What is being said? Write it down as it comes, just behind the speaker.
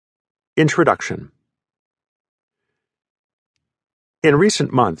Introduction. In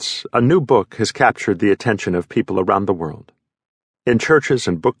recent months, a new book has captured the attention of people around the world. In churches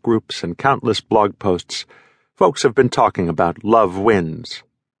and book groups and countless blog posts, folks have been talking about Love Wins.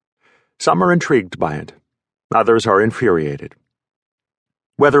 Some are intrigued by it, others are infuriated.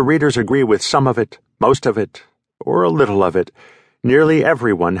 Whether readers agree with some of it, most of it, or a little of it, nearly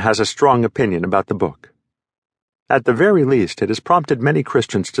everyone has a strong opinion about the book. At the very least, it has prompted many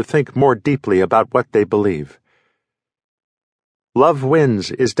Christians to think more deeply about what they believe. Love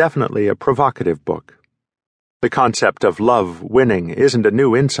Wins is definitely a provocative book. The concept of love winning isn't a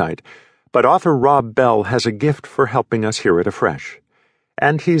new insight, but author Rob Bell has a gift for helping us hear it afresh.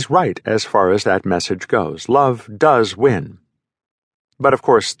 And he's right as far as that message goes. Love does win. But of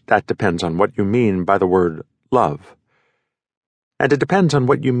course, that depends on what you mean by the word love. And it depends on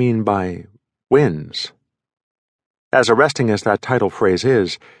what you mean by wins. As arresting as that title phrase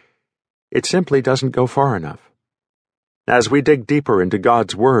is, it simply doesn't go far enough. As we dig deeper into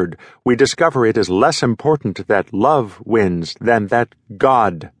God's Word, we discover it is less important that love wins than that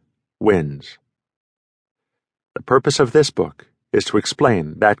God wins. The purpose of this book is to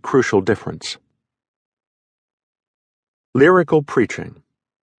explain that crucial difference. Lyrical preaching.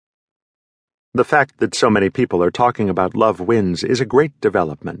 The fact that so many people are talking about love wins is a great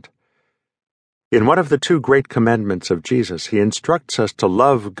development. In one of the two great commandments of Jesus, he instructs us to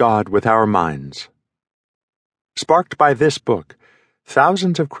love God with our minds. Sparked by this book,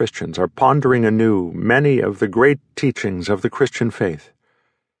 thousands of Christians are pondering anew many of the great teachings of the Christian faith.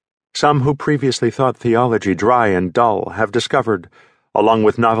 Some who previously thought theology dry and dull have discovered, along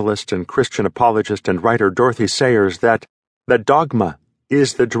with novelist and Christian apologist and writer Dorothy Sayers, that the dogma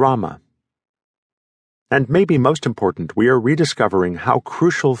is the drama. And maybe most important, we are rediscovering how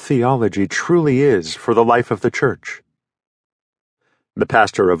crucial theology truly is for the life of the church. The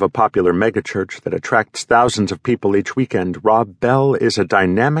pastor of a popular megachurch that attracts thousands of people each weekend, Rob Bell, is a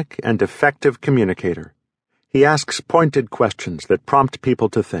dynamic and effective communicator. He asks pointed questions that prompt people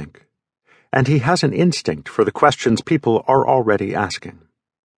to think. And he has an instinct for the questions people are already asking.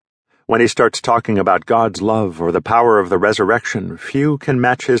 When he starts talking about God's love or the power of the resurrection, few can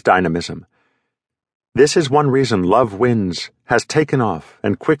match his dynamism. This is one reason Love Wins has taken off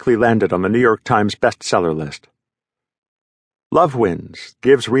and quickly landed on the New York Times bestseller list. Love Wins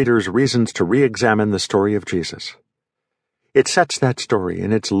gives readers reasons to re-examine the story of Jesus. It sets that story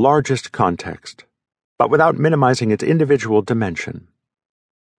in its largest context, but without minimizing its individual dimension.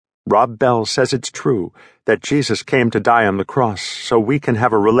 Rob Bell says it's true that Jesus came to die on the cross so we can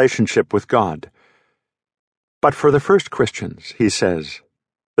have a relationship with God. But for the first Christians, he says,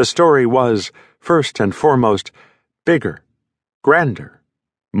 the story was, first and foremost, bigger, grander,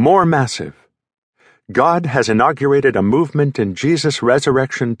 more massive. God has inaugurated a movement in Jesus'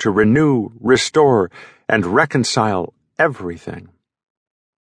 resurrection to renew, restore, and reconcile everything.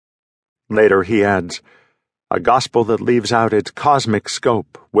 Later he adds, a gospel that leaves out its cosmic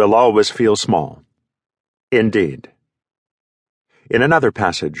scope will always feel small. Indeed. In another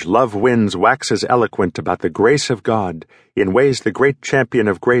passage, Love Wins waxes eloquent about the grace of God in ways the great champion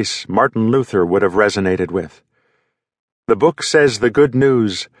of grace, Martin Luther, would have resonated with. The book says the good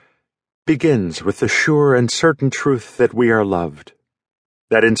news begins with the sure and certain truth that we are loved,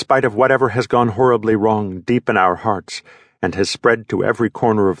 that in spite of whatever has gone horribly wrong deep in our hearts and has spread to every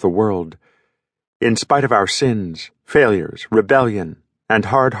corner of the world, in spite of our sins, failures, rebellion, and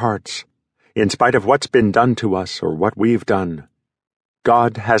hard hearts, in spite of what's been done to us or what we've done,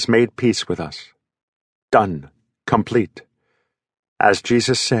 God has made peace with us. Done. Complete. As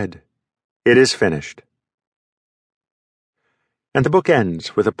Jesus said, it is finished. And the book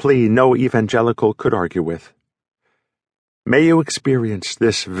ends with a plea no evangelical could argue with. May you experience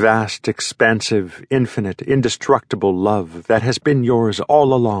this vast, expansive, infinite, indestructible love that has been yours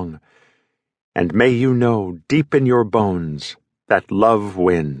all along, and may you know deep in your bones that love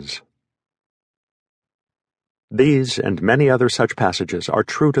wins. These and many other such passages are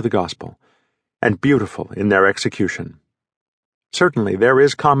true to the gospel, and beautiful in their execution. Certainly there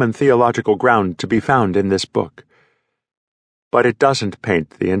is common theological ground to be found in this book, but it doesn't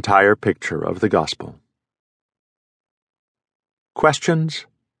paint the entire picture of the gospel. Questions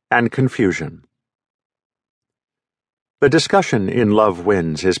and confusion. The discussion in Love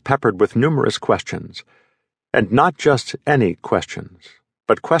Wins is peppered with numerous questions, and not just any questions,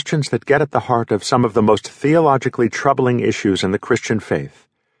 but questions that get at the heart of some of the most theologically troubling issues in the Christian faith.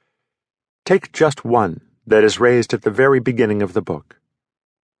 Take just one that is raised at the very beginning of the book.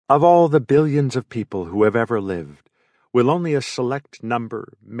 Of all the billions of people who have ever lived, will only a select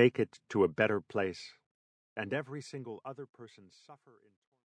number make it to a better place, and every single other person suffer in